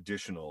other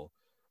additional,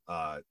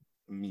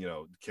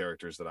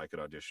 characters that I could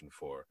audition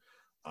for.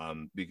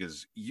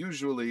 Because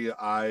usually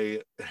I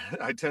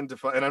tend to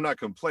find, and I'm not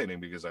complaining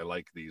because I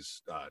like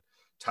these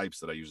types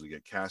that I usually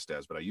get cast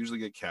as, but I usually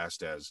get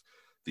cast as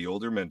the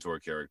older mentor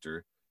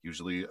character,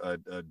 usually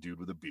a dude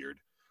with a beard,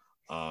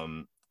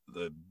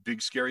 the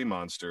big scary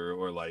monster,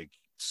 or like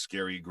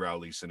scary,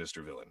 growly,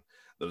 sinister villain.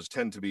 Those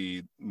tend to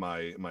be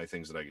my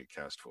things that I get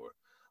cast for.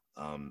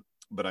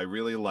 But I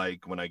really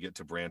like when I get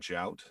to branch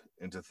out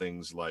into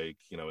things like,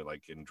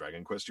 like in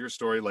Dragon Quest, your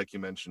story, like you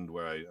mentioned,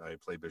 where I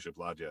play Bishop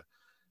Ladja,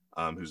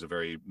 who's a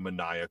very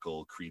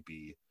maniacal,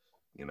 creepy,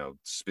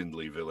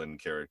 spindly villain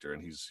character.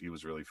 And he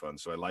was really fun.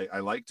 So I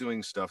like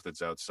doing stuff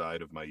that's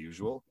outside of my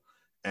usual.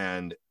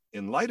 And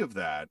in light of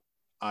that,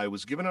 I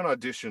was given an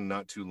audition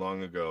not too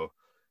long ago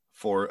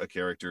for a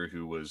character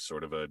who was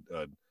sort of a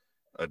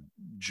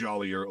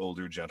jollier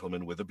older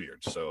gentleman with a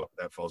beard. So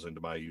that falls into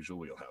my usual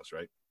wheelhouse,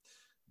 right?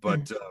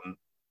 But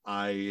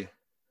I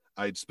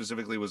I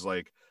specifically was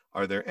like,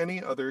 are there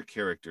any other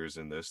characters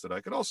in this that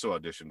I could also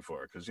audition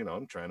for? Because, you know,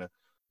 I'm trying to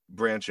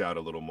branch out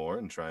a little more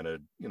and trying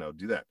to, you know,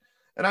 do that.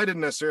 And I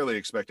didn't necessarily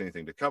expect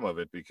anything to come of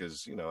it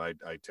because, you know, I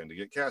tend to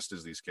get cast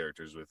as these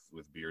characters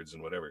with beards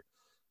and whatever.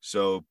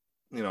 So,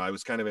 you know, I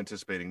was kind of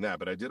anticipating that,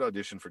 but I did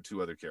audition for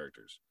 2 other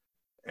characters.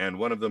 And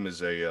one of them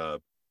is a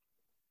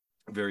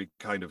very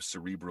kind of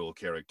cerebral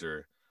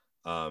character,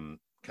 kind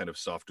of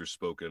softer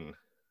spoken,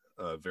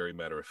 very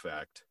matter of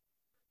fact,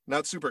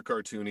 not super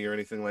cartoony or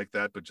anything like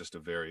that, but just a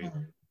very,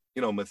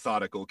 you know,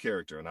 methodical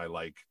character. And I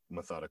like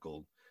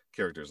methodical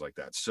characters like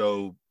that.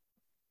 So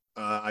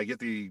I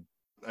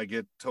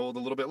get told a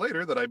little bit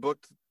later that I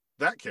booked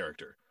that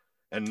character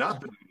and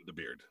not the dude with the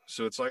beard.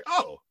 So it's like,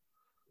 oh,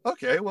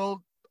 okay,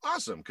 well,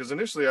 awesome. Because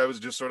initially I was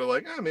just sort of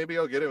like, maybe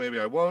I'll get it, maybe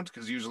I won't.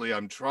 Because usually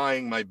I'm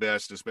trying my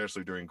best,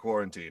 especially during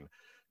quarantine,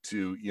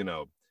 to, you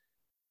know,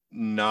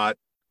 not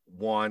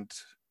want,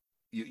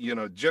 you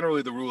know,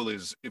 generally the rule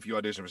is if you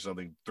audition for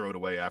something, throw it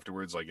away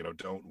afterwards. Like, you know,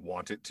 don't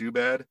want it too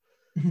bad.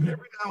 But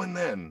every now and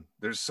then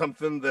there's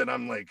something that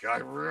I'm like, I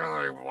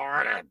really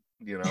want it,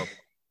 you know,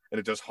 and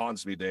it just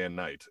haunts me day and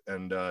night.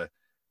 And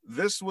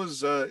this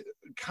was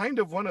kind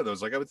of one of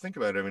those. Like, I would think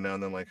about it every now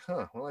and then, like,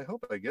 well, I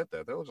hope I get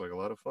that. That was like a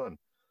lot of fun.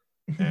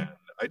 And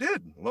I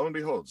did, lo and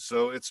behold.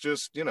 So it's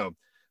just, you know,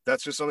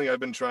 that's just something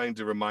I've been trying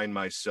to remind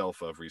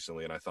myself of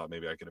recently. And I thought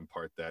maybe I could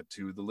impart that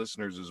to the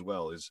listeners as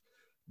well, is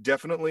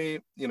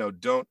definitely, you know,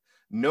 don't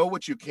know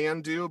what you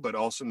can do, but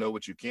also know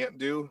what you can't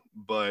do.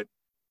 But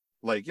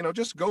like, you know,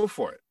 just go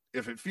for it.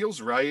 If it feels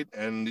right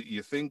and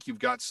you think you've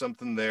got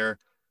something there,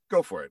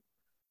 go for it.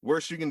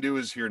 Worst you can do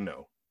is hear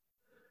no.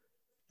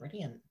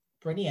 Brilliant.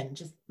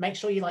 Just make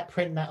sure you like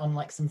print that on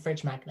like some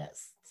fridge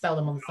magnets. Sell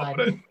them on the side.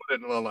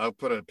 I'll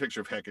put a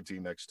picture of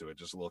Hecate next to it.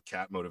 Just a little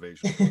cat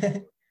motivation.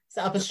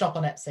 Set up a shop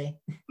on Etsy.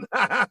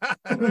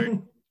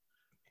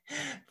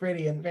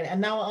 Brilliant. And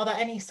now, are there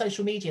any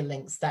social media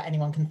links that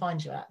anyone can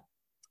find you at?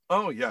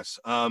 Oh, yes.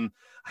 I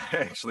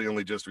actually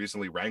only just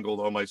recently wrangled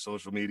all my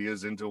social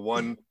medias into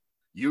one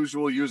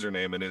usual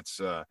username, and it's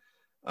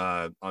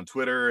on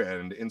Twitter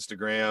and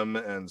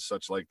Instagram and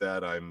such like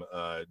that. I'm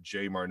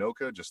J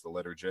Marnocha, just the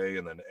letter J,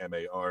 and then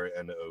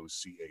Marnocha.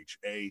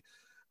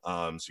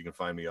 So you can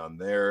find me on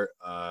there.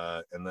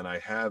 And then I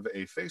have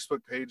a Facebook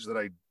page that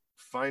I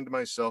find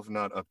myself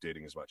not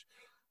updating as much.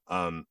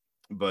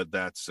 But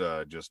that's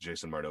just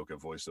Jason Marnocha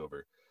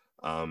voiceover.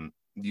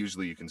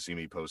 Usually you can see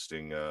me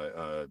posting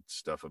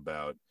stuff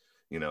about,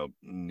 you know,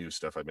 new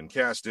stuff I've been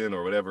cast in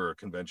or whatever, or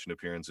convention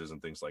appearances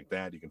and things like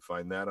that. You can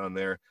find that on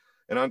there.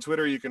 And on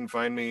Twitter, you can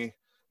find me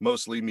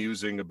mostly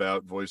musing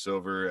about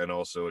voiceover and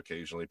also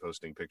occasionally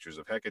posting pictures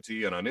of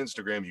Hecate. And on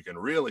Instagram, you can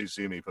really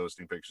see me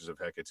posting pictures of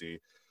Hecate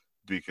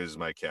because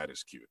my cat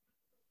is cute.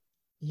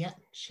 Yeah,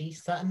 she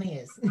certainly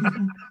is.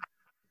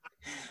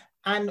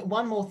 And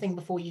one more thing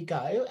before you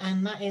go,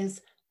 and that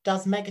is,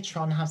 does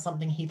Megatron have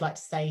something he'd like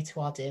to say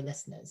to our dear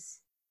listeners?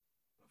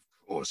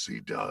 Of course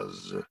he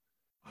does.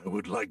 I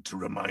would like to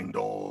remind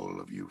all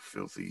of you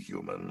filthy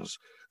humans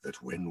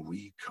that when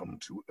we come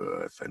to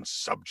Earth and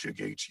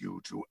subjugate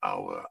you to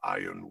our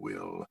iron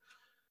will,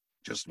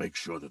 just make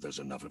sure that there's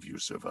enough of you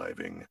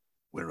surviving.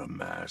 Wear a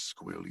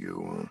mask, will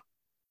you?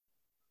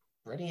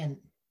 Brilliant.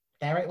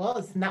 There it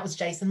was. And that was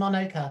Jason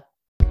Marnocha.